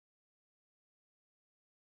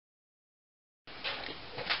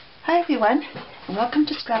Hi everyone, welcome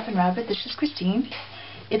to Scrap and Rabbit. This is Christine.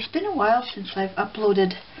 It's been a while since I've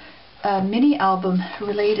uploaded a mini album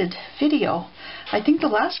related video. I think the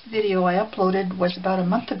last video I uploaded was about a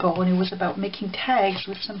month ago, and it was about making tags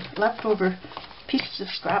with some leftover pieces of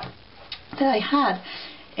scrap that I had.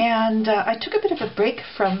 And I took a bit of a break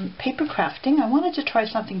from paper crafting. I wanted to try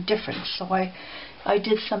something different, so I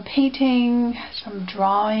did some painting, some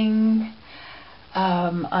drawing.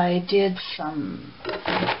 I did some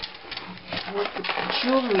work with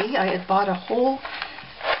jewelry. I had bought a whole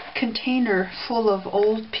container full of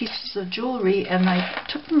old pieces of jewelry, and I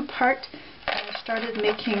took them apart and I started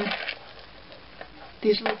making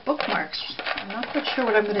these little bookmarks. I'm not quite sure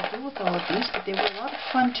what I'm going to do with all of these, but they were a lot of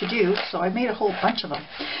fun to do, so I made a whole bunch of them.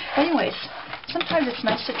 Anyways, sometimes it's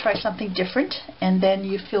nice to try something different, and then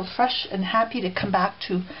you feel fresh and happy to come back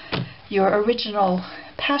to your original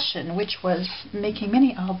passion, which was making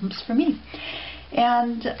mini albums for me.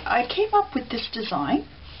 And I came up with this design,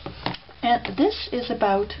 and this is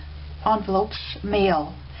about envelopes,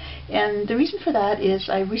 mail. And the reason for that is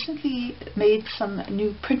I recently made some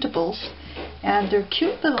new printables, and they're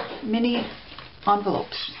cute little mini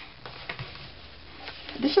envelopes.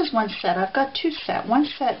 This is one set. I've got two sets. One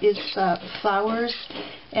set is flowers,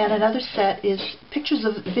 and another set is pictures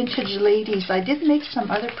of vintage ladies. I did make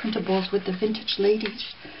some other printables with the vintage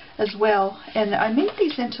ladies as well, and I made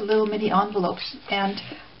these into little mini envelopes, and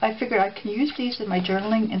I figured I can use these in my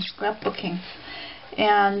journaling and scrapbooking.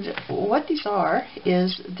 And what these are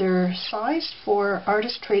is they're sized for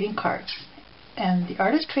artist trading cards, and the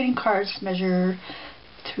artist trading cards measure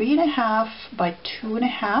 3.5 by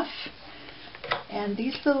 2.5, and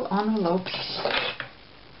these little envelopes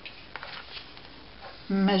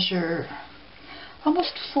measure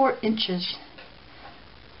almost 4 inches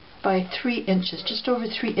by 3 inches, just over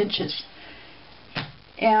 3 inches.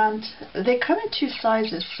 And they come in two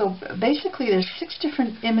sizes, so basically there's 6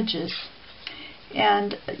 different images,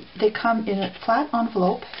 and they come in a flat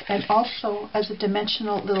envelope and also as a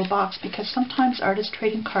dimensional little box, because sometimes artist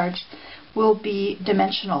trading cards will be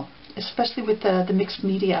dimensional, especially with the mixed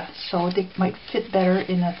media, so they might fit better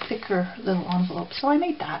in a thicker little envelope. So I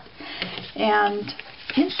made that. And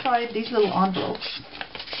inside these little envelopes,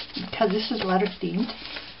 because this is letter themed,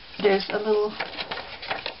 there's a little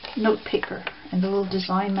note paper, and the little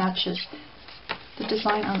design matches the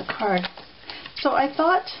design on the card. So I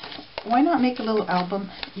thought, why not make a little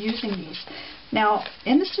album using these? Now,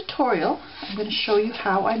 in this tutorial, I'm going to show you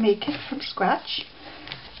how I make it from scratch.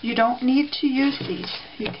 You don't need to use these.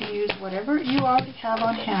 You can use whatever you already have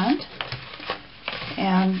on hand,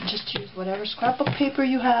 and just use whatever scrapbook paper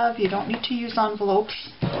you have. You don't need to use envelopes.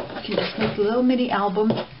 You can just make a little mini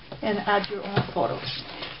album and add your own photos.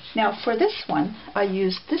 Now for this one, I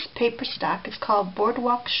used this paper stack. It's called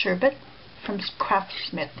Boardwalk Sherbet from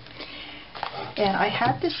Craftsmith. And I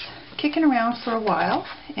had this kicking around for a while,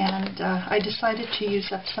 and I decided to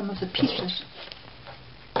use up some of the pieces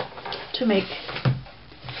to make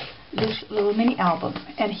this little mini album.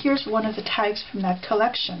 And here's one of the tags from that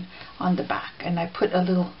collection on the back, and I put a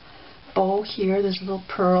little bow here. There's a little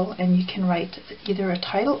pearl, and you can write either a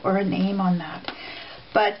title or a name on that.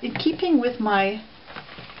 But in keeping with my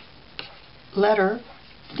letter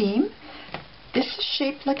theme, this is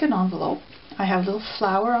shaped like an envelope. I have a little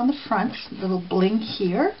flower on the front, a little bling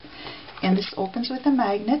here, and this opens with a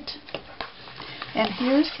magnet. And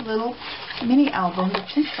here's the little mini album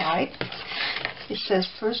that's inside. It says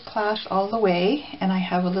first class all the way, and I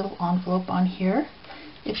have a little envelope on here.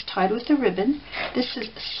 It's tied with a ribbon. This is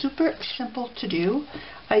super simple to do.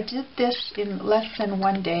 I did this in less than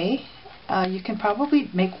one day. You can probably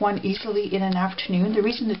make one easily in an afternoon. The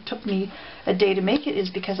reason it took me a day to make it is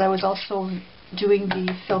because I was also doing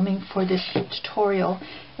the filming for this tutorial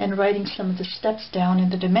and writing some of the steps down in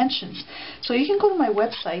the dimensions. So you can go to my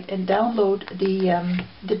website and download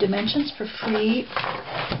the dimensions for free.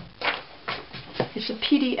 It's a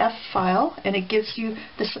PDF file, and it gives you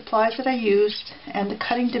the supplies that I used and the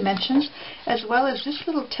cutting dimensions, as well as this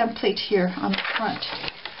little template here on the front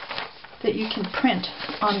that you can print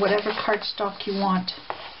on whatever cardstock you want.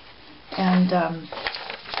 And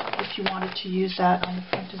if you wanted to use that on the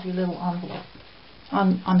front of your little envelope,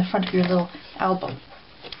 on the front of your little album.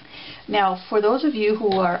 Now, for those of you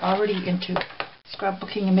who are already into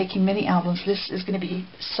scrapbooking and making mini albums, this is going to be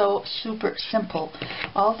so super simple.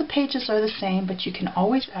 All the pages are the same, but you can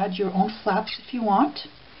always add your own flaps if you want.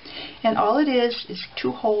 And all it is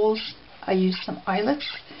 2 holes. I use some eyelets,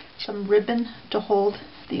 some ribbon to hold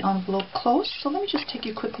the envelope closed. So let me just take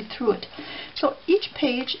you quickly through it. So each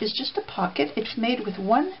page is just a pocket. It's made with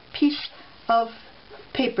one piece of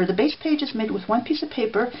paper. The base page is made with one piece of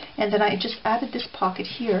paper, and then I just added this pocket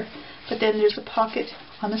here, but then there's a pocket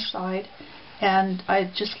on the side, and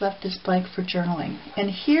I just left this blank for journaling. And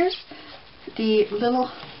here's the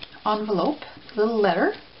little envelope, little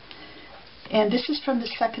letter, and this is from the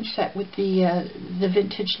second set with the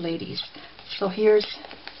vintage ladies. So here's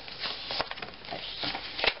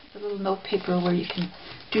the little note paper where you can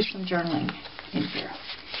do some journaling in here.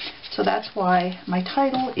 So that's why my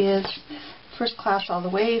title is First Class All the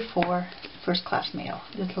Way for First Class Mail,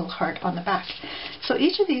 the little heart on the back. So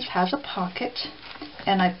each of these has a pocket,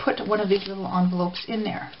 and I put one of these little envelopes in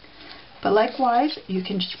there. But likewise, you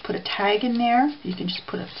can just put a tag in there, you can just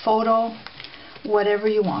put a photo, whatever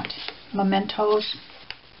you want, mementos.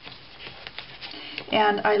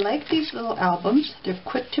 And I like these little albums. They're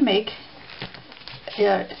quick to make.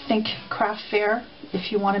 Think craft fair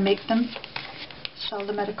if you want to make them. Sell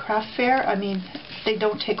them at a craft fair. I mean, they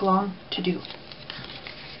don't take long to do.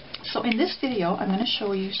 So in this video, I'm going to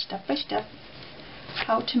show you step by step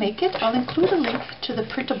how to make it. I'll include a link to the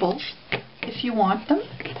printables if you want them,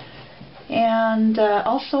 and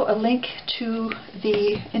also a link to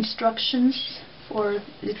the instructions.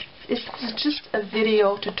 It's just a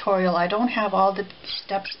video tutorial. I don't have all the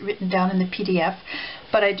steps written down in the PDF,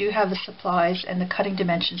 but I do have the supplies and the cutting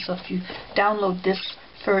dimensions. So if you download this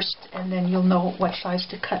first, and then you'll know what size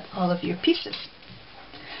to cut all of your pieces.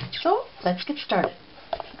 So let's get started.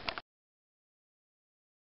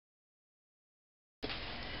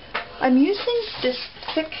 I'm using this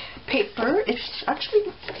thick paper. It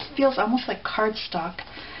actually feels almost like cardstock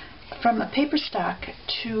from a paper stack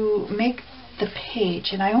to make the page,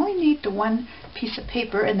 and I only need the one piece of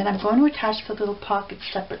paper, and then I'm going to attach the little pockets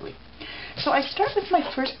separately. So I start with my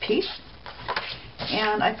first piece,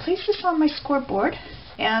 and I place this on my scoreboard,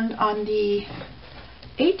 and on the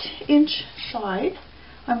 8-inch side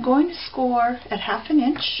I'm going to score at 1/2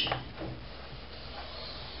 inch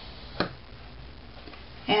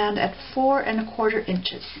and at 4 1/4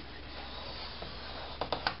 inches.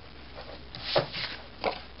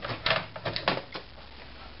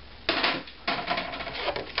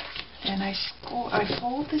 And I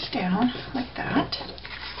fold this down like that.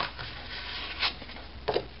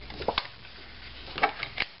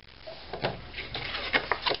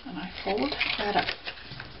 And I fold that up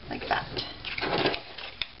like that.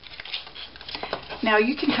 Now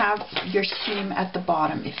you can have your seam at the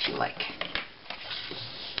bottom if you like.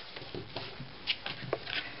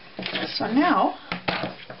 So now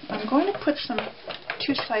I'm going to put some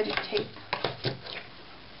two-sided tape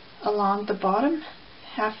along the bottom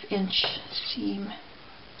 1/2 inch seam.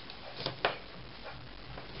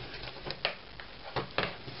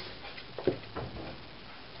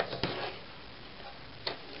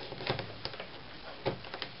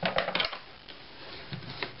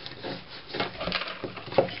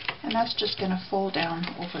 And that's just going to fold down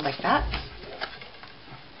over like that.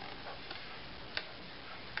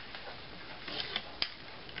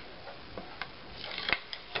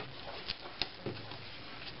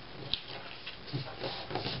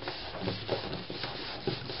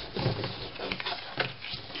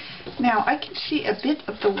 Now I can see a bit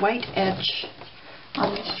of the white edge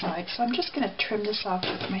on this side, so I'm just going to trim this off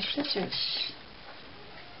with my scissors.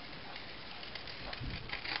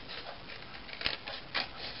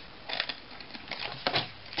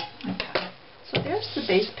 Okay. So there's the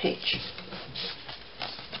base page.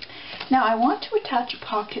 Now I want to attach a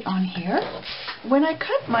pocket on here. When I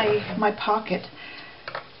cut my pocket,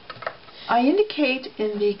 I indicate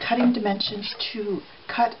in the cutting dimensions to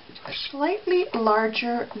cut slightly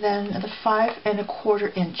larger than the 5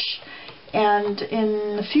 1/4 inch, and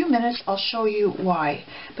in a few minutes I'll show you why.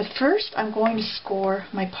 But first I'm going to score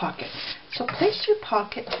my pocket. So place your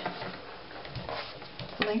pocket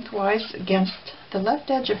lengthwise against the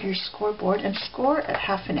left edge of your scoreboard and score at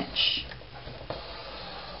 1/2 inch.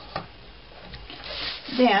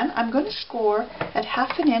 Then I'm going to score at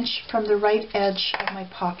 1/2 inch from the right edge of my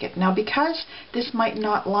pocket. Now because this might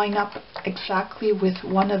not line up exactly with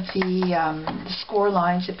one of the score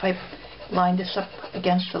lines, if I line this up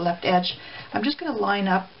against the left edge, I'm just going to line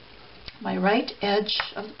up my right edge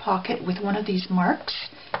of the pocket with one of these marks,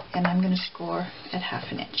 and I'm going to score at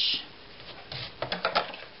 1/2 inch.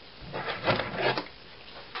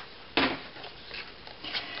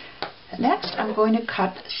 Next I'm going to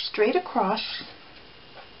cut straight across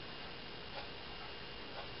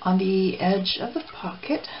on the edge of the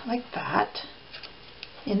pocket like that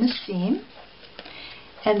in the seam,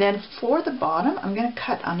 and then for the bottom I'm going to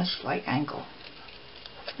cut on a slight angle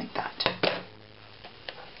like that.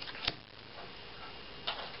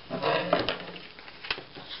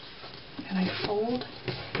 And I fold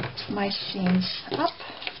my seams up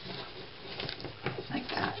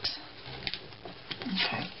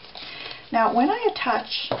Now when I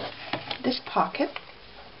attach this pocket,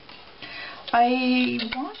 I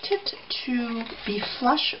want it to be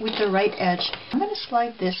flush with the right edge. I'm going to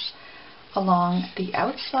slide this along the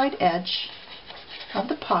outside edge of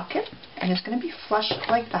the pocket, and it's going to be flush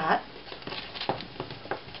like that.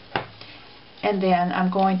 And then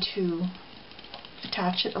I'm going to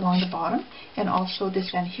attach it along the bottom and also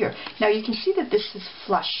this end here. Now you can see that this is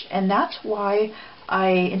flush, and that's why I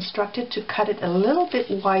instructed to cut it a little bit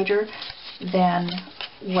wider than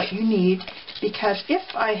what you need, because if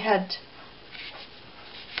I had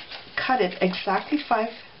cut it exactly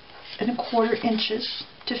 5¼ inches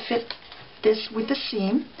to fit this with the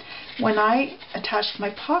seam, when I attached my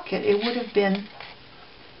pocket it would have been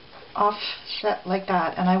offset like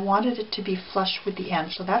that, and I wanted it to be flush with the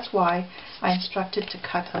end, so that's why I instructed to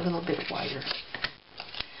cut a little bit wider.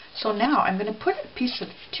 So now I'm going to put a piece of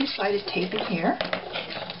two-sided tape in here,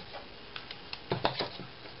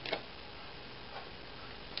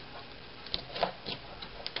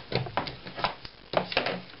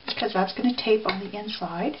 because that's going to tape on the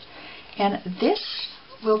inside, and this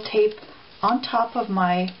will tape on top of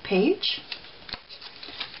my page.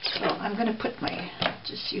 So I'm going to put my,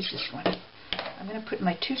 just use this one, I'm going to put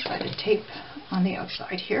my two-sided tape on the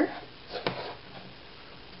outside here.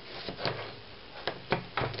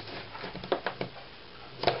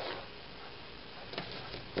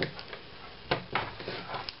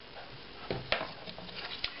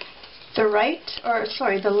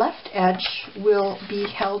 The left edge will be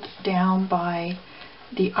held down by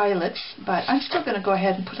the eyelets, but I'm still going to go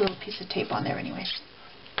ahead and put a little piece of tape on there anyways,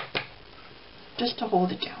 just to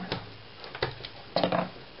hold it down.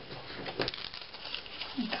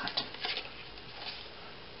 Like that.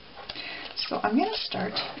 So I'm going to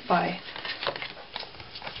start by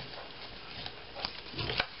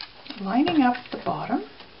lining up the bottom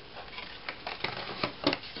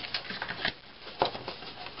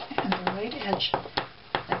and the right edge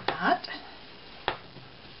like that,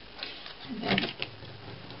 and then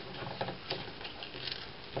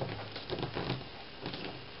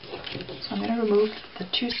so I'm going to remove the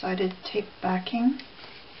two-sided tape backing.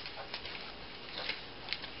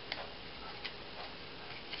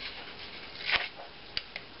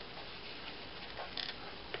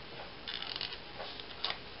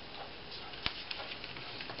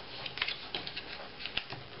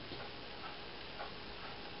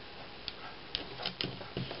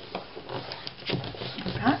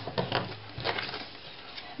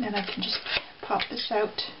 And then I can just pop this out.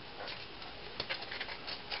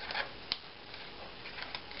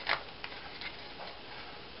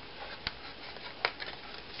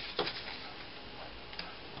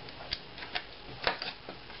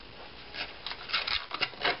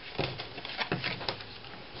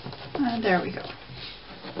 And there we go.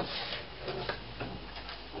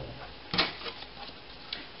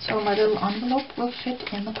 So my little envelope will fit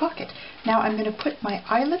in the pocket. Now I'm going to put my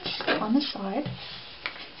eyelets on the side.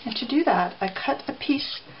 And to do that, I cut a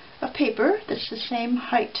piece of paper that's the same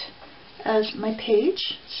height as my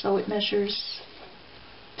page, so it measures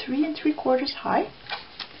 3 3/4 high.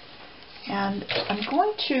 And I'm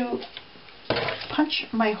going to punch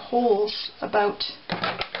my holes about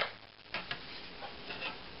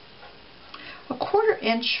 1/4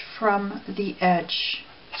 inch from the edge.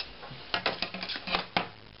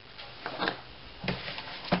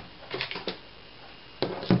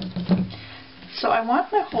 So I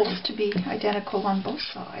want my holes to be identical on both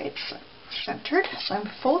sides, centered. So I'm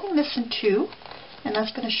folding this in two, and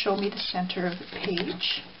that's going to show me the center of the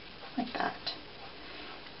page, like that.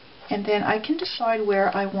 And then I can decide where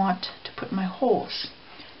I want to put my holes.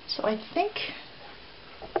 So I think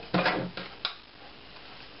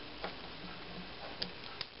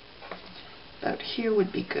about here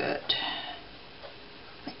would be good,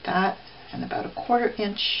 like that, and about 1/4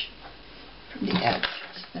 inch from the edge.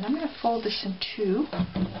 Then I'm going to fold this in two.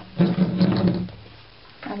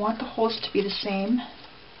 I want the holes to be the same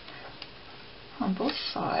on both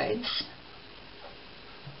sides.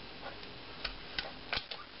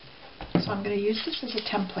 So I'm going to use this as a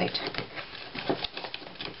template.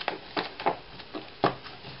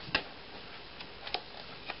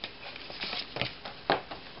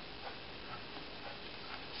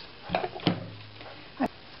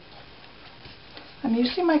 I'm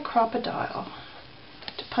using my crocodile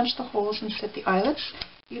to punch the holes and set the eyelets.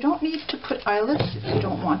 You don't need to put eyelets if you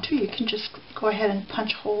don't want to. You can just go ahead and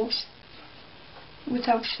punch holes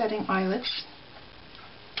without setting eyelets.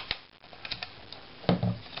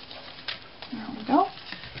 There we go.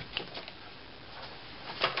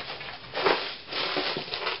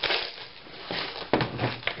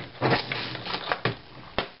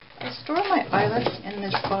 I store my eyelets in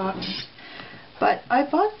this box But I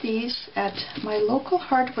bought these at my local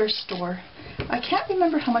hardware store. I can't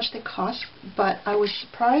remember how much they cost, but I was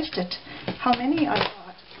surprised at how many I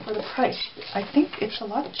bought for the price. I think it's a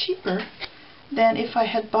lot cheaper than if I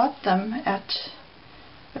had bought them at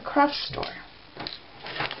a craft store.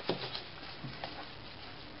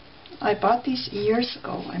 I bought these years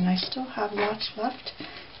ago and I still have lots left.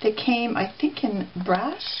 They came, I think, in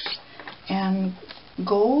brass and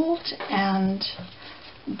gold and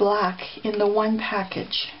black in the one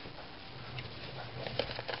package.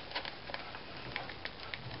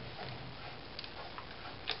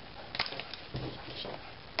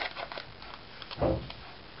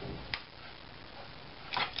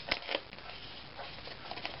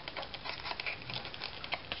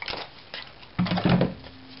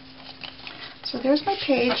 So there's my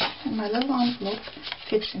page, and my little envelope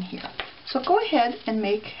fits in here. So go ahead and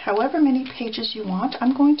make however many pages you want.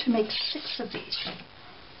 I'm going to make 6 of these.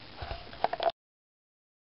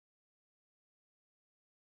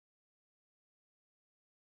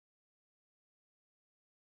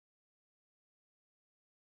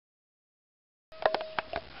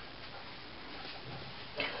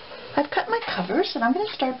 I've cut my covers, and I'm going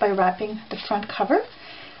to start by wrapping the front cover.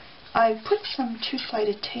 I put some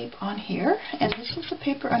two-sided tape on here, and this is the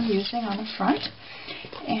paper I'm using on the front.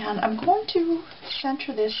 And I'm going to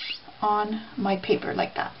center this on my paper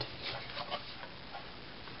like that.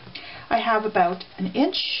 I have about an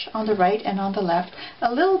inch on the right and on the left, a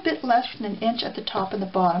little bit less than an inch at the top and the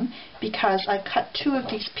bottom, because I cut 2 of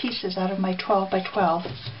these pieces out of my 12 by 12.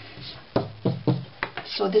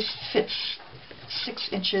 So this fits 6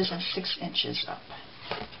 inches and 6 inches up.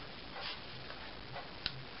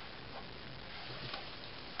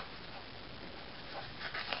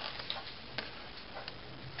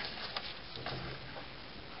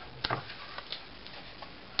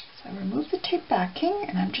 So I remove the tape backing,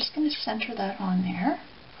 and I'm just going to center that on there,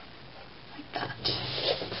 like that.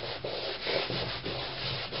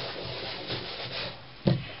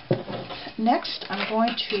 Next, I'm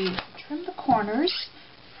going to trim the corners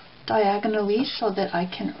diagonally so that I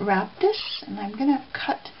can wrap this, and I'm going to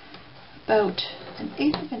cut about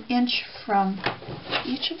 1/8 of an inch from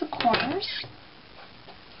each of the corners.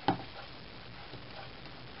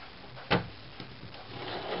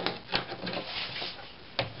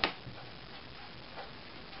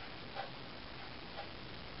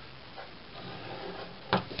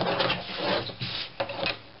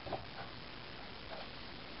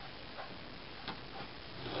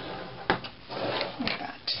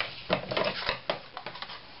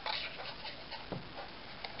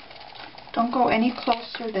 Don't go any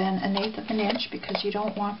closer than 1/8 of an inch because you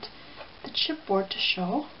don't want the chipboard to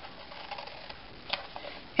show.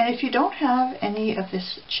 And if you don't have any of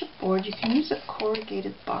this chipboard, you can use a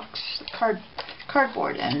corrugated box,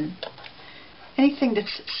 cardboard, and anything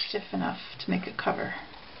that's stiff enough to make a cover.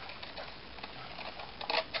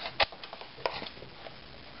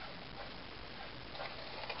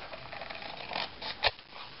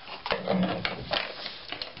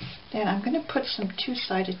 Then I'm going to put some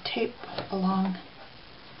two-sided tape along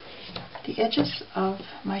the edges of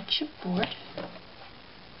my chipboard.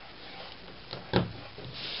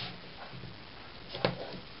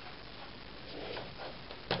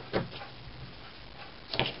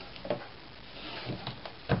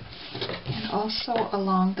 And also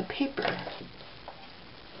along the paper.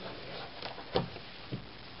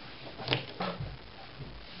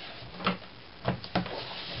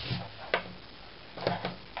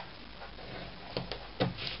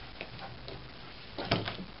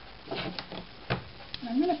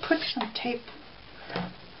 I'm going to put some tape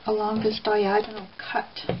along this diagonal cut,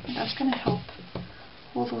 and that's going to help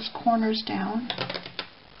hold those corners down.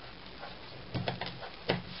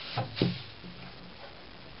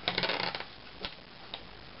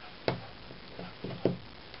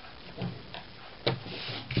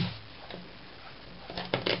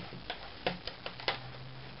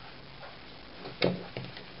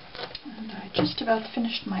 And I just about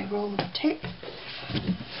finished my roll of tape.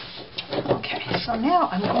 Okay, so now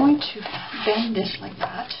I'm going to bend this like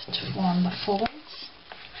that to form the folds.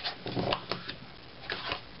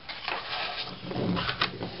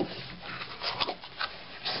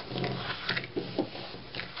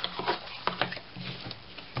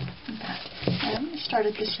 Like that. And I'm going to start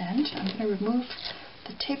at this end. I'm going to remove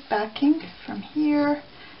the tape backing from here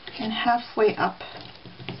and halfway up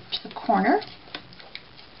to the corner.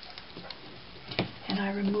 And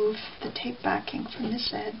I remove the tape backing from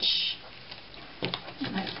this edge.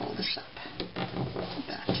 And I fold this up like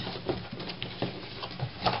that.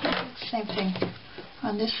 And do the same thing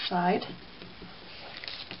on this side.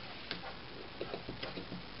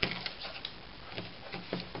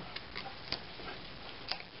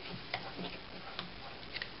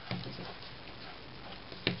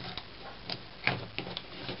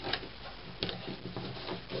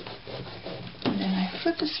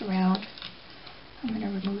 flip this around, I'm going to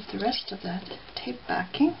remove the rest of that tape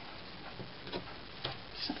backing.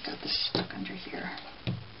 So I've got this stuck under here.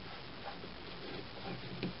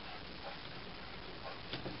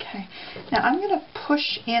 Okay, now I'm going to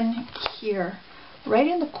push in here, right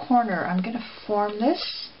in the corner. I'm going to form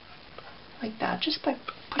this like that, just by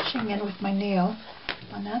pushing in with my nail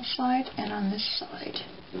on that side and on this side,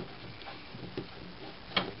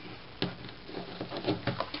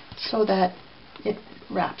 so that it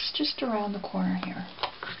wraps just around the corner here.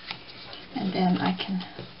 And then I can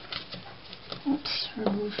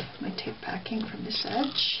remove my tape backing from this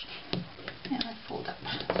edge, and I fold up.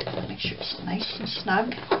 Make sure it's nice and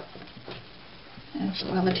snug and it's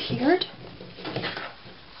well adhered.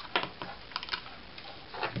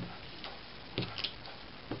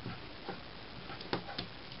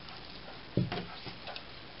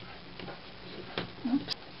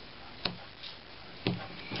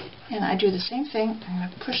 And I do the same thing. I'm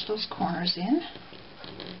going to push those corners in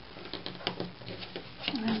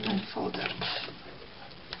and then fold up.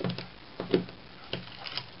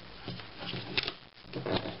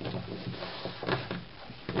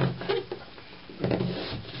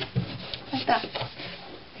 Like that.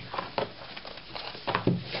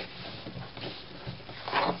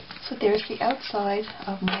 So there's the outside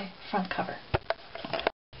of my front cover.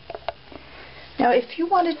 Now, if you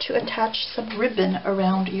wanted to attach some ribbon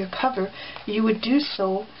around your cover, you would do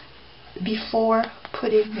so before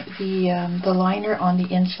putting the liner on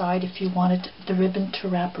the inside if you wanted the ribbon to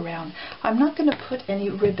wrap around. I'm not going to put any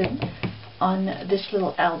ribbon on this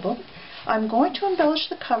little album. I'm going to embellish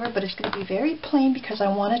the cover, but it's going to be very plain because I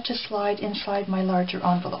want it to slide inside my larger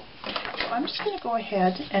envelope. So I'm just going to go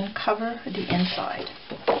ahead and cover the inside.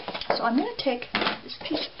 So I'm going to take this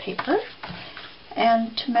piece of paper,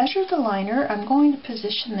 and to measure the liner, I'm going to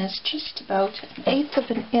position this just about 1/8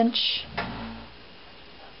 of an inch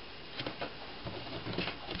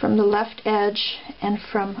from the left edge and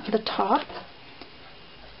from the top.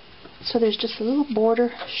 So there's just a little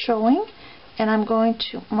border showing, and I'm going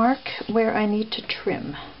to mark where I need to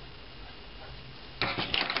trim.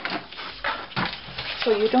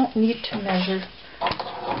 So you don't need to measure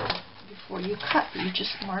before you cut, you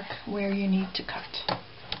just mark where you need to cut.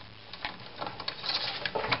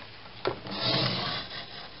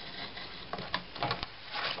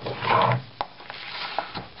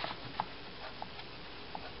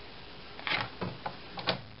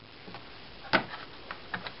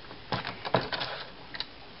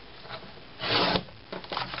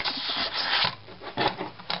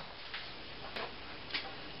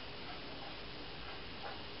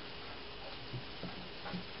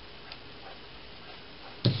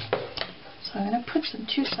 So I'm going to put some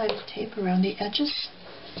two-sided tape around the edges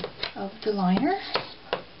of the liner.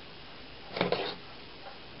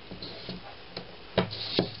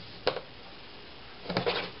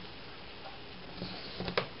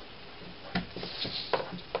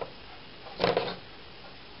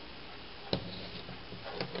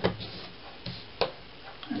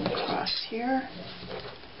 And across here.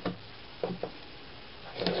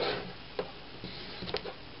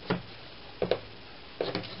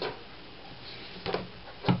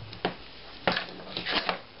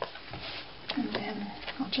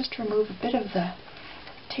 Just remove a bit of the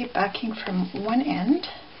tape backing from one end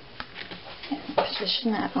and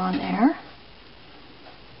position that on there.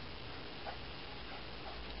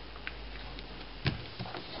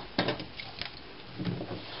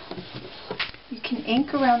 You can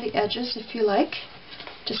ink around the edges if you like.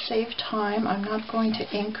 To save time, I'm not going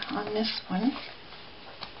to ink on this one.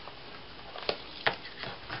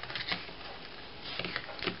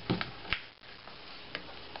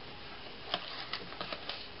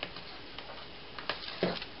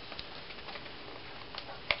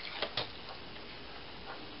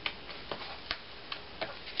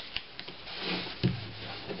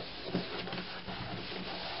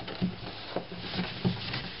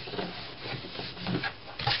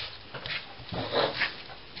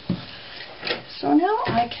 So now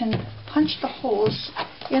I can punch the holes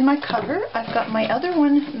in my cover. I've got my other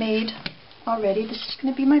one made already. This is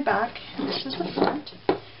going to be my back, and this is the front.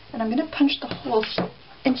 And I'm going to punch the holes. So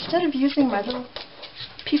instead of using my little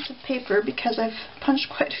piece of paper, because I've punched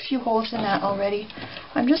quite a few holes in that already,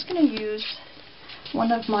 I'm just going to use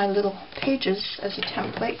one of my little pages as a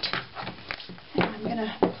template. And I'm going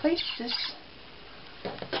to place this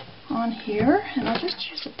on here, and I'll just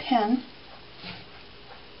use a pen.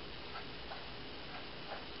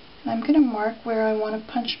 I'm going to mark where I want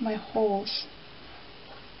to punch my holes.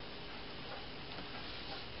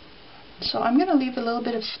 So I'm going to leave a little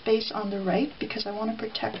bit of space on the right because I want to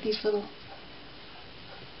protect these little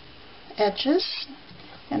edges.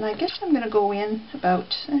 And I guess I'm going to go in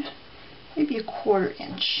about maybe a 1/4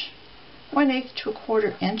 inch. 1/8 to a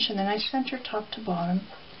 1/4 inch, and then I center top to bottom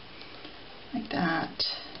like that.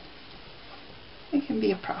 It can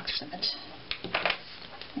be approximate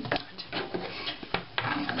like that.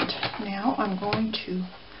 And now I'm going to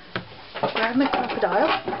grab my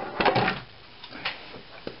crocodile.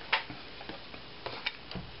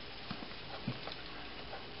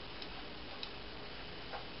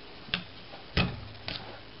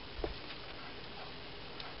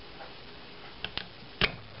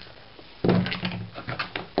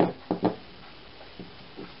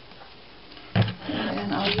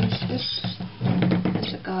 I'll use this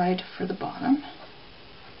as a guide for the bottom.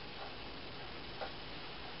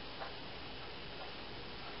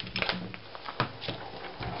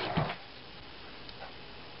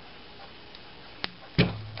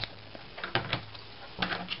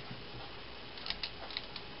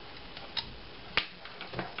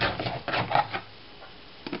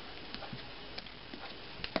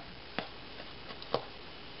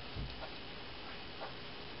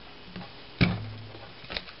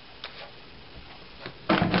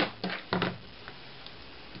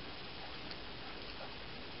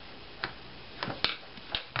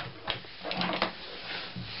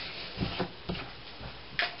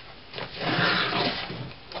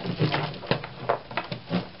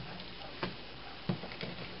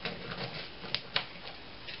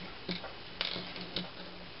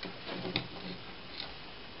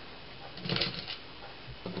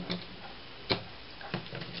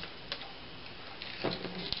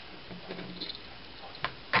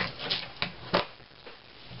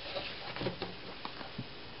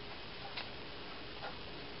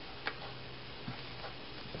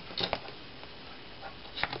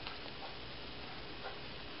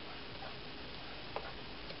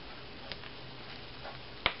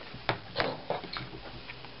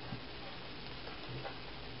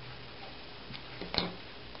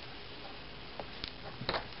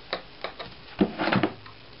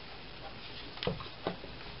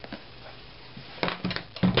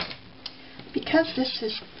 Because this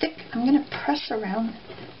is thick, I'm going to press around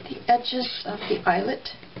the edges of the eyelet,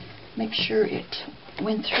 make sure it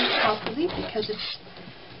went through properly because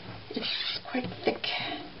it's quite thick.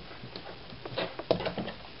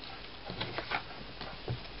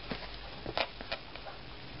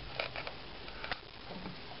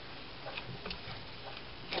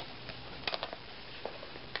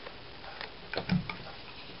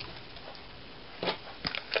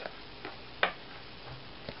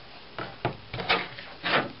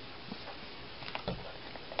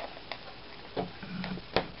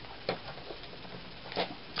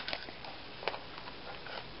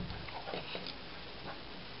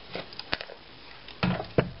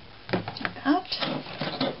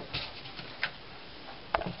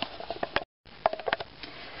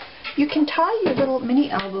 You can tie your little mini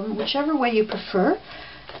album whichever way you prefer.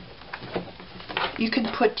 You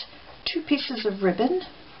can put 2 pieces of ribbon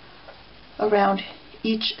around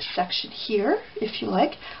each section here if you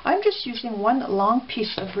like. I'm just using 1 long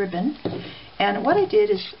piece of ribbon, and what I did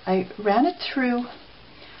is I ran it through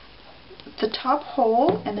the top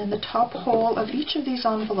hole and then the top hole of each of these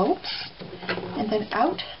envelopes, and then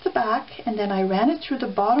out the back, and then I ran it through the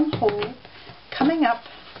bottom hole coming up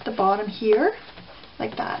the bottom here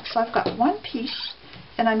like that. So I've got 1 piece,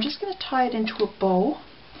 and I'm just going to tie it into a bow,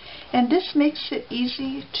 and this makes it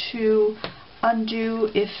easy to undo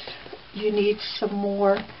if you need some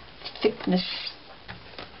more thickness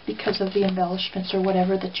because of the embellishments or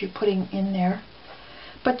whatever that you're putting in there.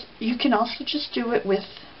 But you can also just do it with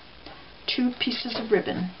 2 pieces of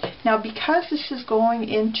ribbon. Now, because this is going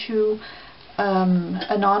into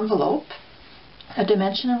an envelope, a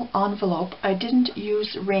dimensional envelope, I didn't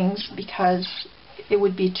use rings because it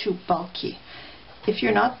would be too bulky. If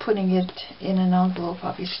you're not putting it in an envelope,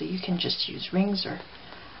 obviously you can just use rings or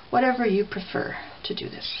whatever you prefer to do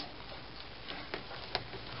this.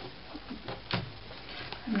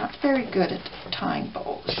 I'm not very good at tying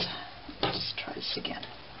bows. Let's try this again.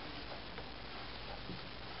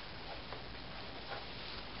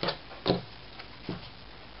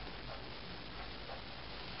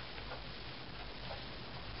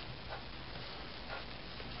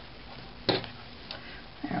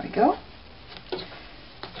 There we go.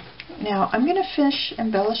 Now I'm going to finish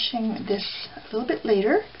embellishing this a little bit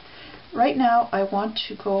later. Right now I want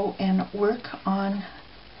to go and work on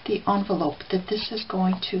the envelope that this is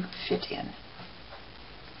going to fit in.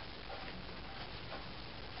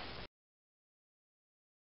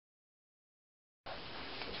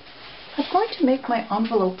 I'm going to make my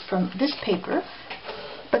envelope from this paper,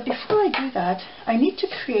 but before I do that, I need to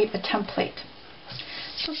create a template.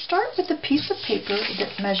 So start with a piece of paper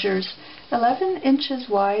that measures 11 inches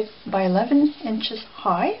wide by 11 inches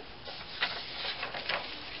high.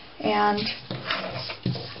 And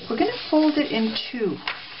we're going to fold it in two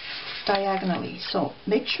diagonally. So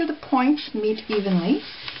make sure the points meet evenly.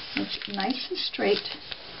 It's nice and straight,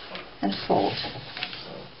 and fold.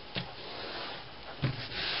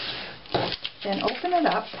 Then open it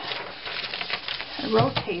up,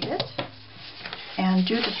 rotate it, and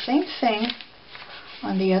do the same thing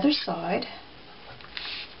on the other side.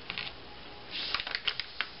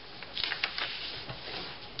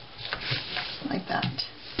 Like that.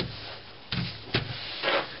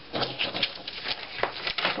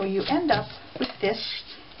 So you end up with this,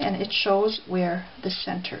 and it shows where the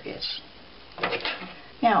center is.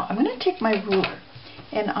 Now I'm going to take my ruler,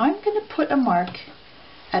 and I'm going to put a mark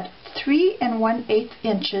at 3 1/8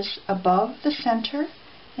 inches above the center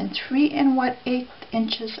and 3 1/8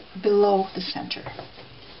 inches below the center.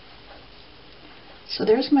 So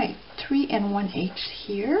there's my 3 1/8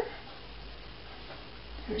 here.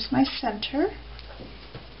 There's my center.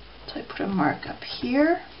 So I put a mark up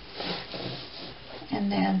here, and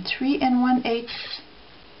then 3 1/8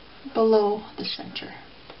 below the center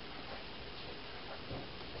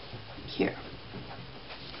here.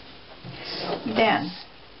 Then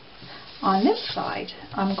on this side,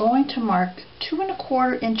 I'm going to mark 2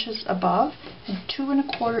 1/4 inches above and 2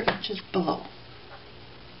 1/4 inches below.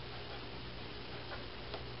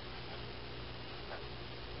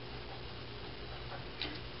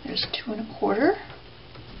 There's 2 1/4,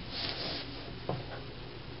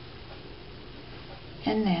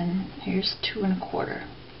 and then here's 2 1/4.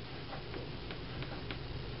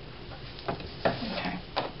 Okay.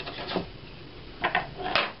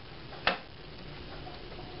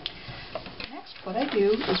 What I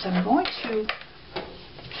do is I'm going to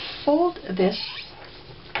fold this.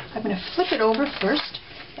 I'm going to flip it over first,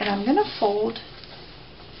 and I'm going to fold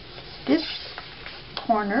this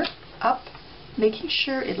corner up, making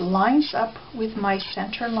sure it lines up with my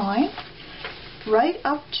center line, right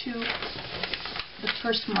up to the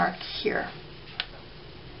first mark here,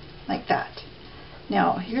 like that.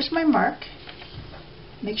 Now here's my mark.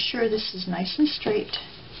 Make sure this is nice and straight,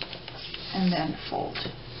 and then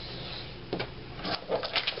fold.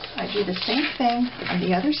 I do the same thing on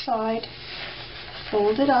the other side,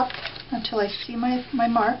 fold it up until I see my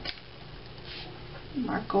mark. The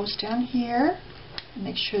mark goes down here, and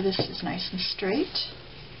make sure this is nice and straight,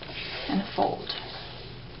 and fold.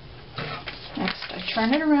 Next, I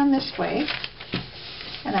turn it around this way,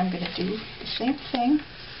 and I'm going to do the same thing.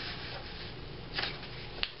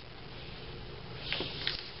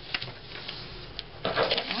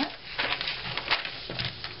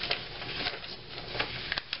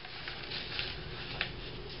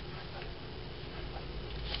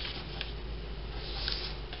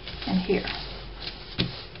 And here.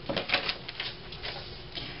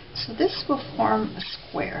 So this will form a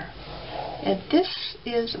square, and this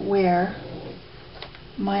is where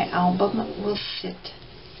my album will sit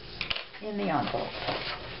in the envelope,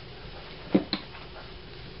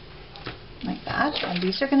 like that. And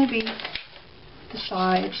these are going to be the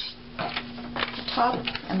sides, the top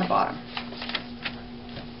and the bottom.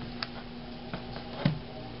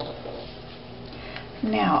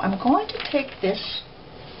 Now I'm going to take this,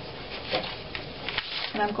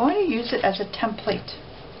 and I'm going to use it as a template.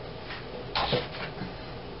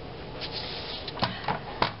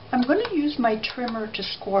 I'm going to use my trimmer to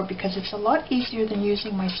score because it's a lot easier than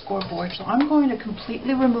using my scoreboard. So I'm going to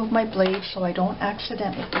completely remove my blade so I don't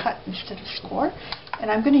accidentally cut instead of score.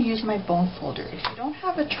 And I'm going to use my bone folder. If you don't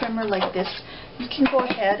have a trimmer like this, you can go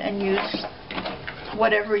ahead and use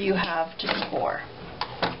whatever you have to score.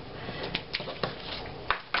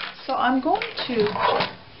 So I'm going to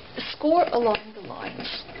score along the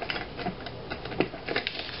lines.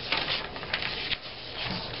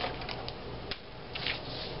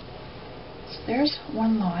 So there's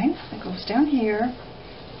one line that goes down here,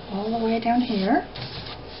 all the way down here.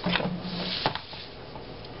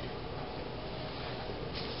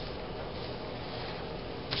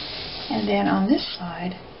 And then on this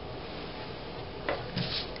side,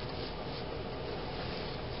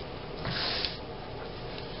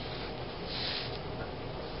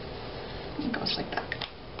 it goes like that.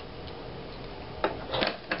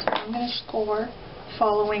 So I'm going to score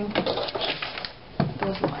following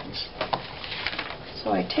those lines.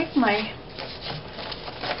 So I take my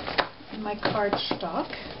cardstock.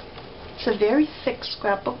 It's a very thick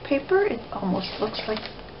scrapbook paper. It almost looks like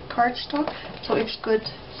cardstock, so it's good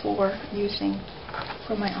for using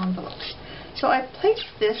for my envelopes. So I place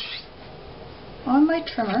this on my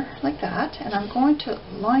trimmer like that, and I'm going to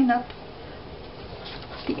line up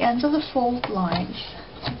the ends of the fold lines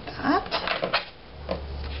like that.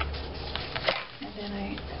 And then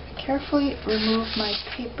I carefully remove my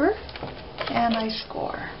paper and I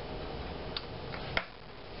score.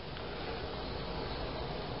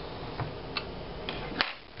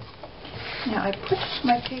 Now I put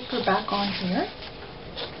my paper back on here,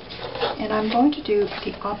 and I'm going to do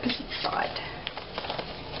the opposite side.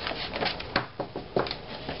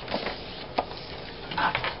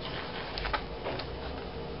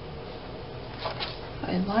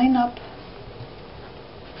 I line up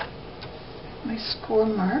my score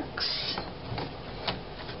marks.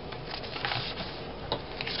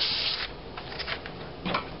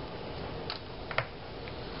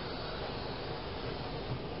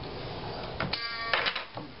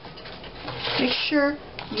 Make sure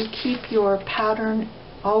you keep your pattern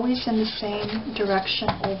always in the same direction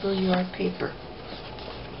over your paper.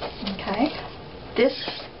 Okay? This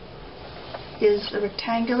is a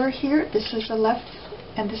rectangular here, this is the left,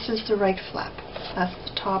 and this is the right flap. That's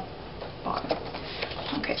the top, bottom.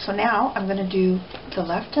 Okay, so now I'm going to do the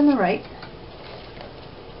left and the right.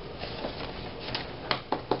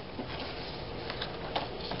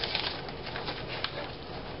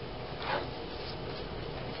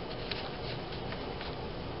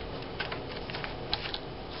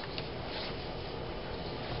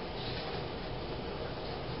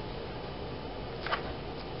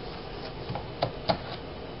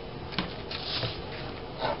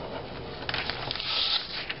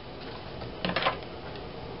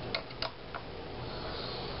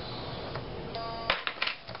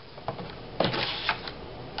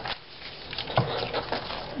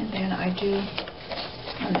 I do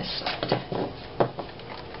on this side.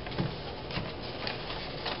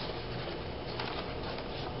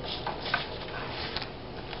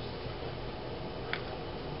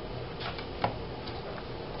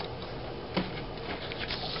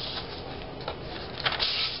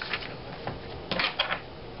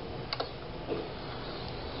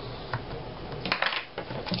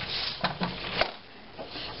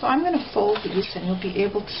 So I'm going to fold these and you'll be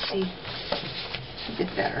able to see a bit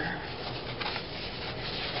better.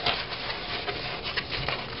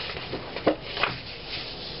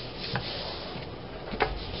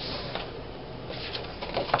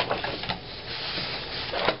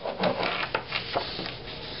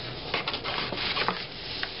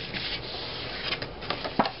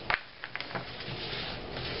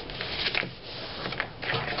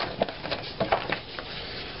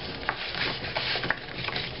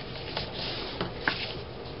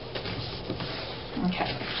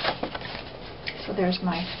 Okay, so there's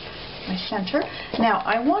my center. Now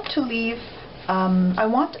I want to leave, I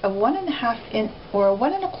want a 1.5 inch or a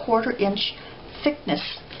 1 1/4 inch thickness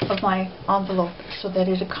of my envelope so that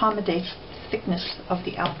it accommodates the thickness of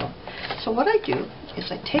the album. So what I do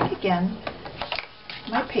is I take again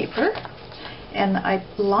my paper and I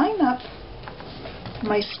line up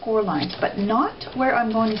my score lines, but not where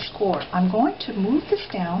I'm going to score. I'm going to move this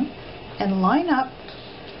down and line up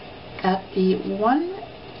at the 1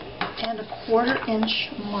 1/4 inch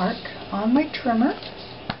mark on my trimmer,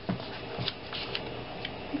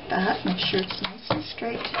 like that. Make sure it's nice and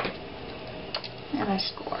straight, and I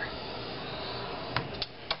score.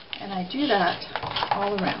 And I do that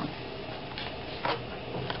all around.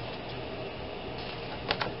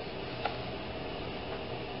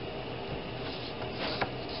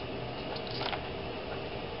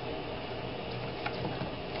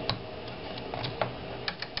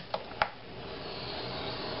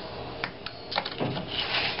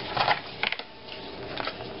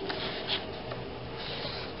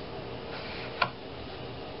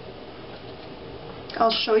 I'll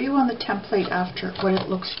show you on the template after what it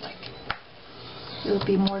looks like. It'll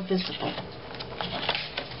be more visible.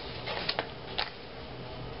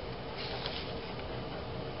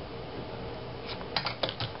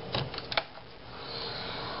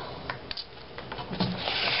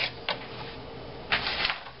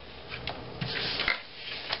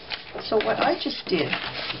 So what I just did,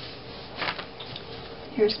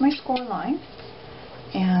 here's my score line,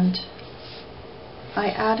 and I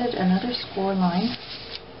added another score line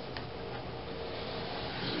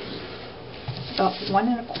about 1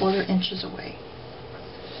 1/4 inches away.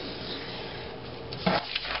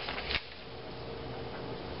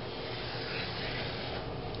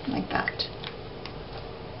 Like that.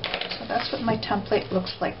 So that's what my template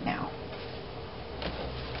looks like now.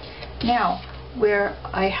 Now, where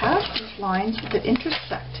I have these lines that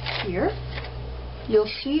intersect here,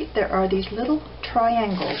 you'll see there are these little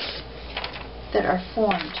triangles that are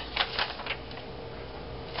formed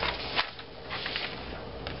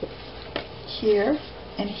here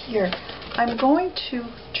and here. I'm going to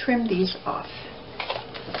trim these off.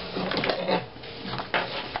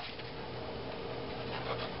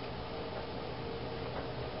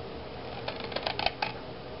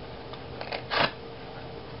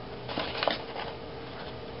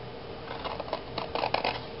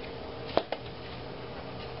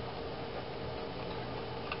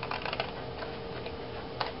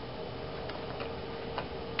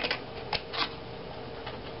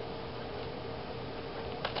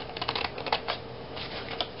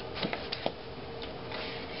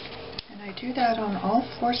 I do that on all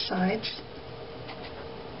 4 sides.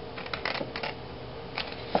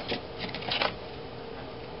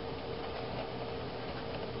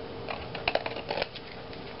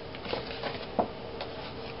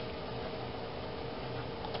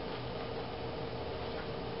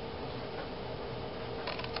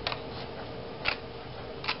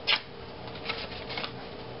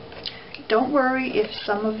 Don't worry if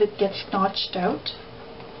some of it gets notched out.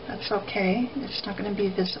 That's okay. It's not going to be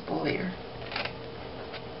visible later.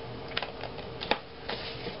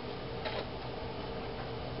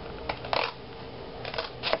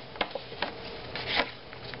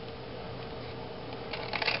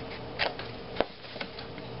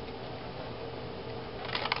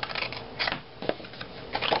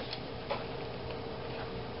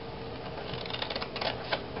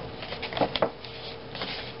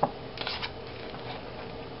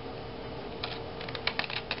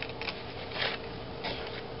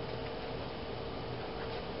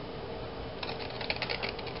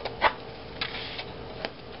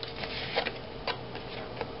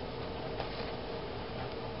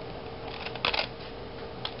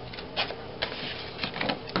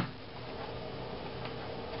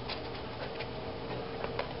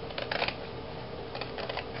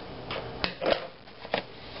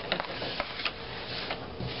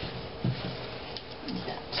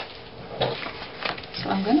 So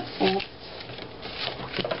I'm going to fold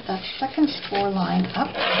that second score line up.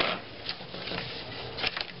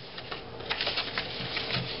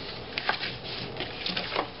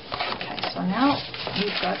 Okay, so now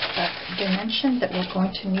we've got that dimension that we're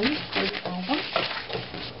going to need for the album.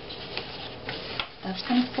 That's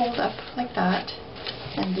going to fold up like that,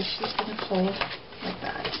 and this is going to fold like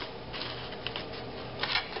that.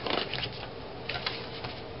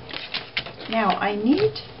 Now I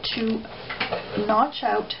need to notch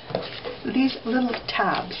out these little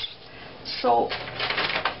tabs. So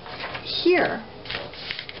here,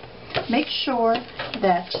 make sure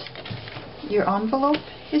that your envelope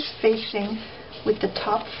is facing with the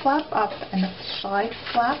top flap up and the side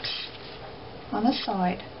flaps on the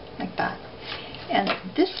side like that. And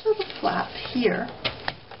this little flap here,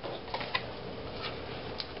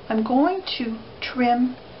 I'm going to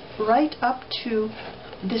trim right up to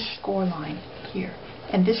this score line here.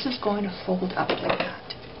 And this is going to fold up like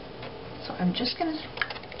that. So I'm just going to,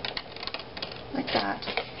 like that,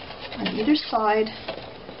 on either side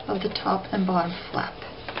of the top and bottom flap.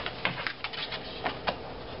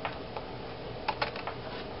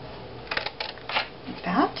 Like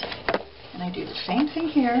that. And I do the same thing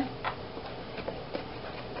here.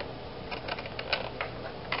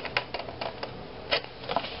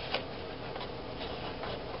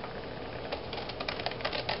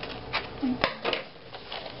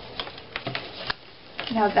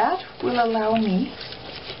 Now that will allow me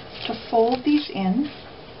to fold these in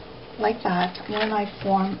like that when I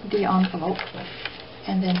form the envelope,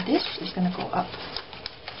 and then this is going to go up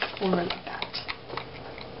over like that.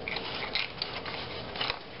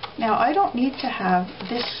 Now I don't need to have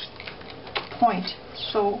this point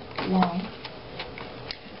so long,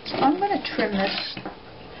 so I'm going to trim this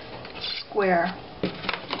square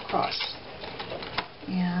across,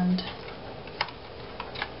 and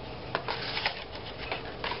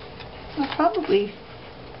I'll probably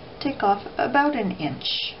take off about an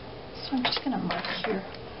inch. So I'm just going to mark here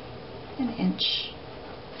an inch.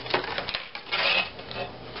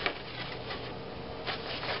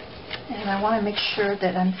 And I want to make sure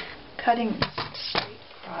that I'm cutting straight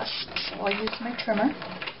across, so I'll use my trimmer.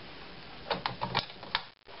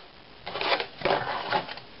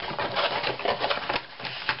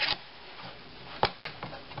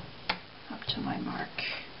 Up to my mark.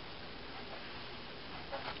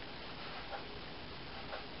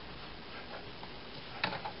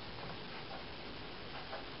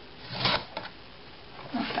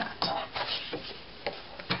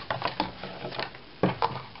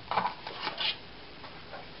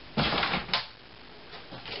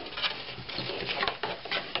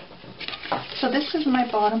 So this is my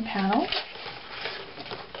bottom panel,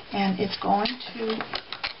 and it's going to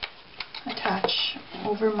attach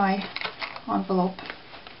over my envelope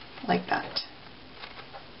like that.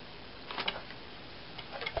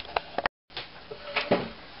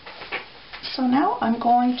 So now I'm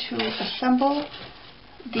going to assemble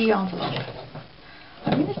the envelope.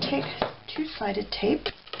 I'm going to take two-sided tape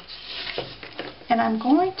and I'm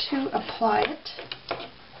going to apply it.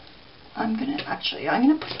 I'm going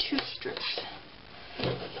to put two strips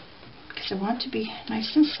because I want it to be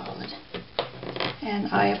nice and solid. And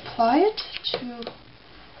I apply it to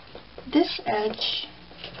this edge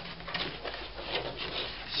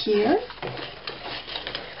here,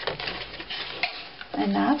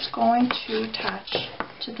 and that's going to attach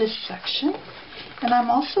to this section. And I'm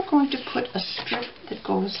also going to put a strip that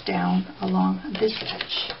goes down along this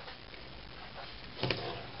edge.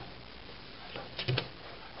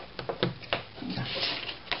 Like that.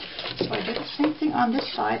 So I do the same thing on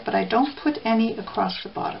this side, but I don't put any across the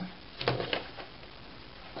bottom.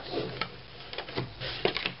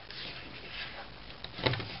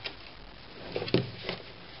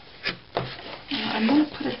 Now I'm going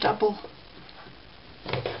to put a double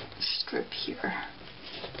strip here.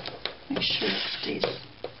 Make sure it stays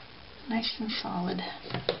nice and solid.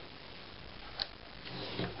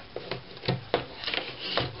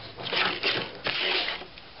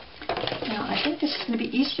 Now I think this is going to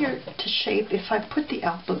be easier to shape if I put the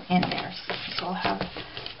album in there, so I'll have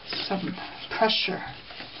some pressure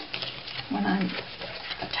when I'm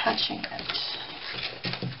attaching it.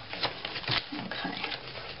 Okay,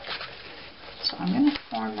 so I'm going to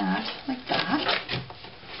form that like that.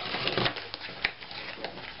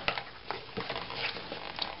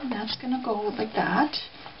 And that's going to go like that.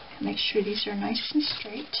 Make sure these are nice and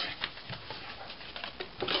straight.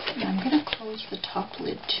 And I'm going to close the top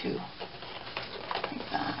lid too, like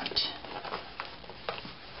that.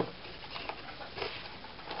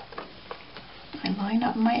 I line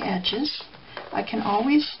up my edges. I can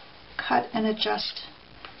always cut and adjust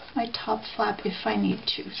my top flap if I need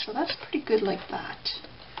to. So that's pretty good like that.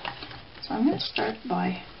 So I'm going to start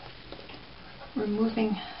by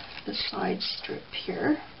removing the side strip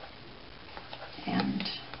here. And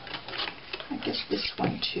I guess this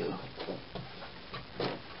one too.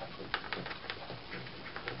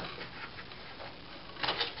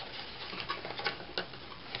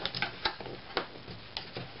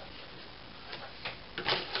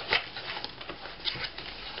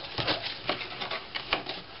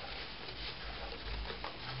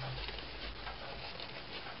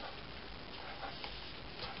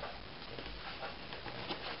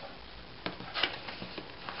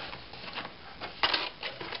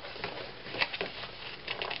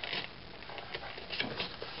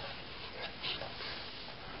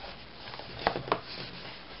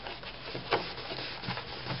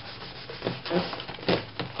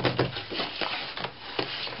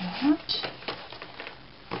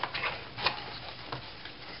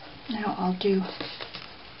 Now I'll do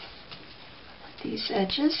these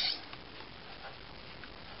edges.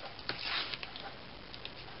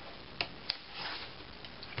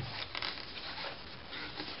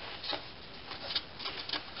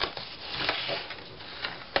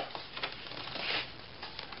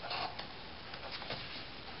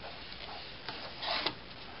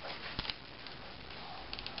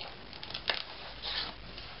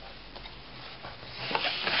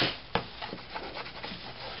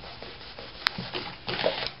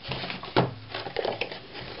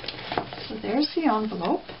 There's the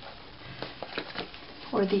envelope,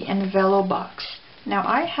 or the envelope box. Now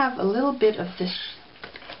I have a little bit of this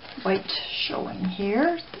white showing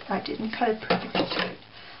here. I didn't cut it perfectly straight,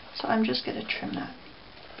 so I'm just going to trim that.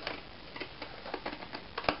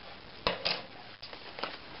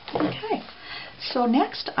 Okay, so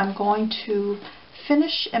next I'm going to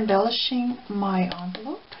finish embellishing my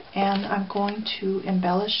envelope, and I'm going to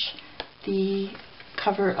embellish the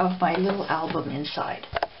cover of my little album inside.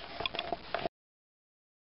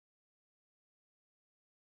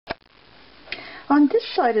 On this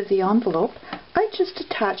side of the envelope, I just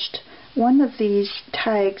attached one of these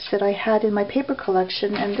tags that I had in my paper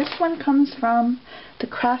collection, and this one comes from the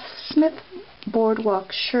Craftsmith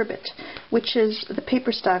Boardwalk Sherbet, which is the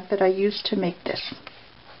paper stack that I used to make this.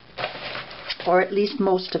 Or at least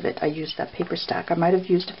most of it, I used that paper stack. I might have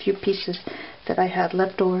used a few pieces that I had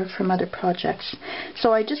left over from other projects.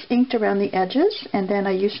 So I just inked around the edges, and then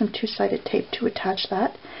I used some two-sided tape to attach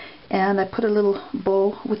that. And I put a little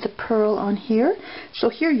bow with the pearl on here. So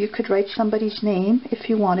here you could write somebody's name if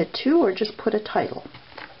you wanted to, or just put a title.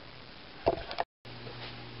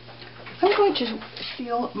 I'm going to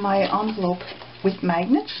seal my envelope with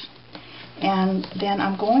magnets, and then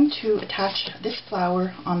I'm going to attach this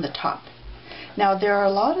flower on the top. Now there are a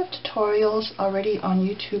lot of tutorials already on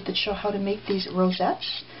YouTube that show how to make these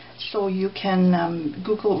rosettes, so you can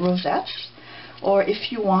Google rosettes, or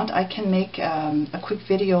if you want, I can make a quick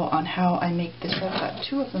video on how I make this. I've got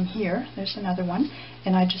two of them here. There's another one,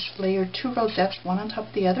 and I just layer two rosettes, one on top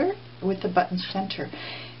of the other, with the button center.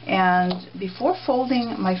 And before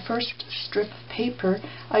folding my first strip of paper,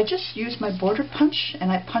 I just used my border punch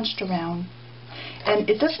and I punched around. And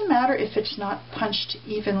it doesn't matter if it's not punched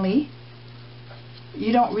evenly.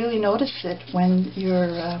 You don't really notice it when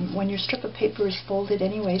your strip of paper is folded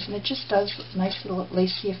anyways, and it just does a nice little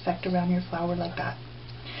lacy effect around your flower like that.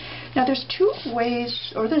 Now there's two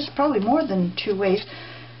ways, or there's probably more than two ways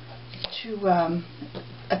to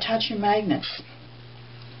attach your magnets.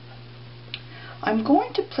 I'm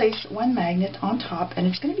going to place one magnet on top, and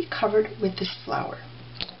it's going to be covered with this flower.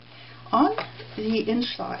 On the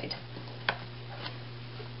inside,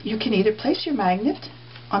 you can either place your magnet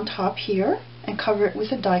on top here and cover it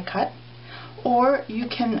with a die cut, or you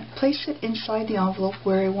can place it inside the envelope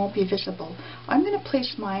where it won't be visible. I'm going to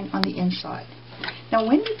place mine on the inside. Now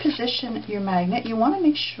when you position your magnet, you want to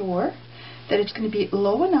make sure that it's going to be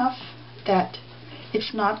low enough that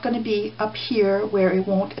it's not going to be up here where it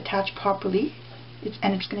won't attach properly,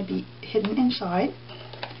 and it's going to be hidden inside.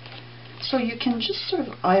 So you can just sort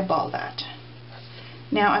of eyeball that.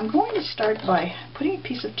 Now I'm going to start by putting a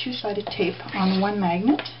piece of two-sided tape on one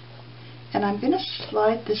magnet, and I'm going to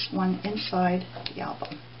slide this one inside the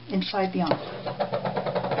album, inside the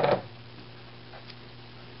envelope.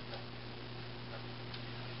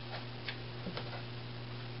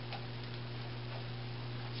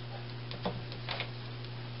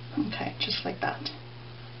 Okay, just like that.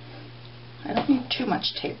 I don't need too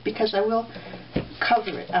much tape because I will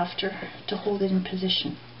cover it after to hold it in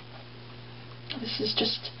position. This is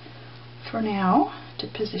just for now to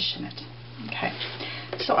position it. Okay,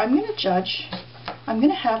 so I'm going to judge. I'm going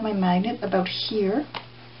to have my magnet about here.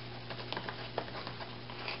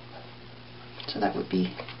 So that would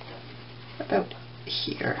be about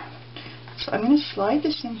here. So I'm going to slide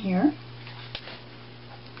this in here.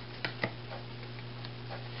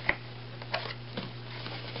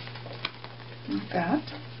 Like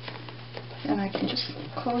that. And I can just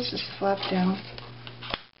close this flap down,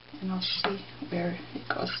 and I'll see where it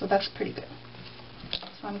goes. So that's pretty good.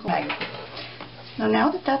 So I'm going.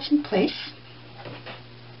 Now that that's in place,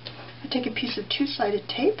 I take a piece of two-sided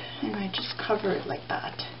tape and I just cover it like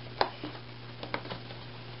that.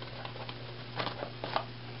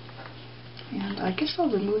 And I guess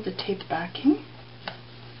I'll remove the tape backing.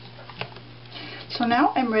 So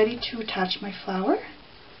now I'm ready to attach my flower.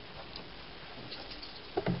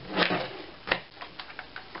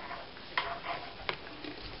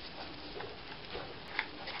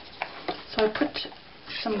 So I put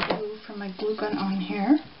some glue from my glue gun on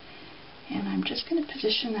here, and I'm just going to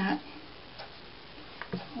position that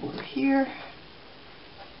over here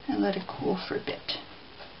and let it cool for a bit.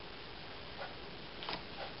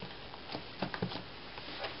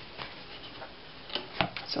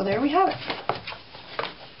 So there we have it.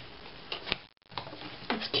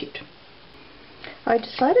 It's cute. I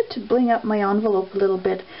decided to bling up my envelope a little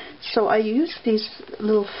bit, so I used these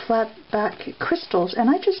little flat back crystals, and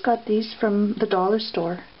I just got these from the dollar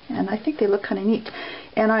store, and I think they look kind of neat.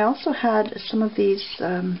 And I also had some of these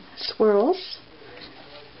swirls,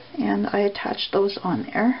 and I attached those on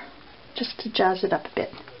there just to jazz it up a bit.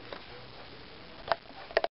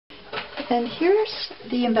 And here's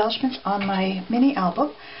the embellishments on my mini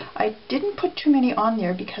album. I didn't put too many on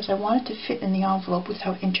there because I wanted to fit in the envelope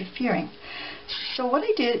without interfering. So what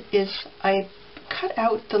I did is I cut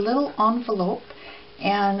out the little envelope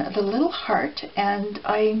and the little heart, and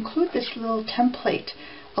I include this little template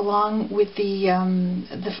along with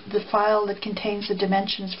the file that contains the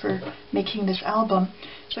dimensions for making this album.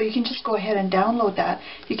 So you can just go ahead and download that.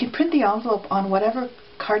 You can print the envelope on whatever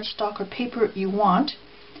cardstock or paper you want,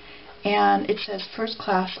 and it says first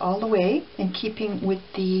class all the way, in keeping with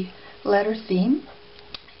the letter theme.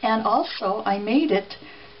 And also I made it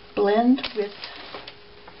blend with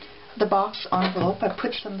the box envelope. I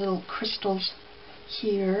put some little crystals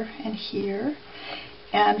here and here,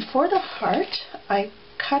 and for the heart I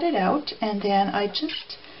cut it out, and then I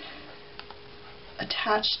just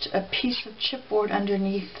attached a piece of chipboard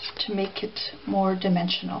underneath to make it more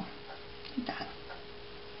dimensional, like that.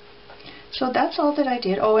 So that's all that I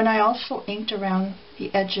did. Oh, and I also inked around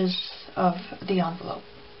the edges of the envelope.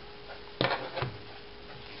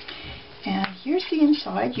 And here's the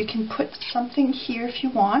inside. You can put something here if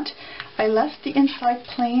you want. I left the inside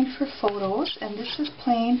plain for photos, and this is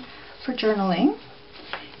plain for journaling.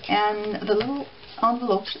 And the little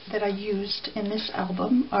envelopes that I used in this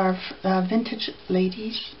album are Vintage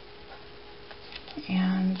Ladies.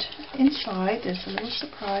 And inside there's a little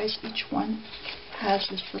surprise. Each one has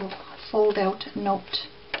this little fold out note,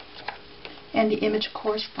 and the image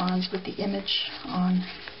corresponds with the image on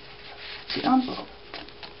the envelope.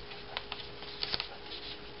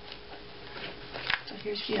 So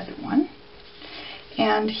here's the other one.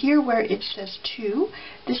 And here where it says to,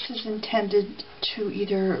 this is intended to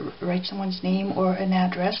either write someone's name or an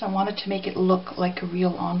address. I wanted to make it look like a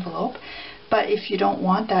real envelope. But if you don't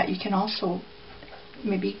want that, you can also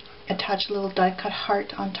maybe attach a little die cut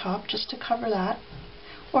heart on top just to cover that.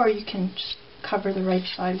 Or you can just cover the right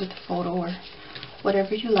side with a photo or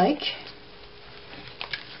whatever you like.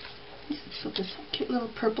 So this cute little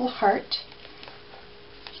purple heart.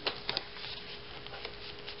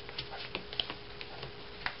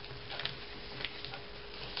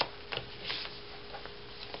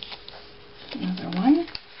 Another one.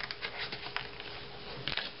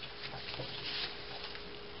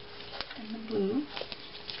 And the blue.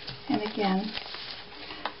 And again,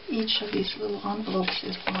 each of these little envelopes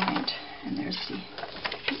is lined. And there's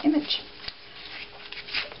the image.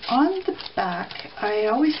 On the back, I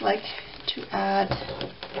always like to add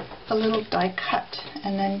a little die cut,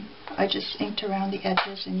 and then I just inked around the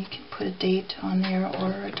edges, and you can put a date on there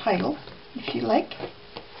or a title if you like.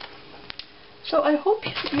 So I hope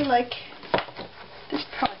you like this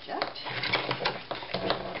project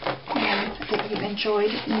and that you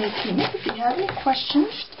enjoyed making it. If you have any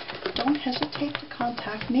questions, don't hesitate to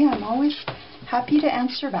contact me. I'm always happy to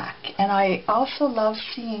answer back. And I also love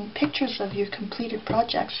seeing pictures of your completed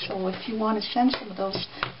projects, so if you want to send some of those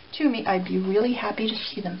to me, I'd be really happy to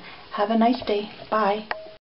see them. Have a nice day. Bye.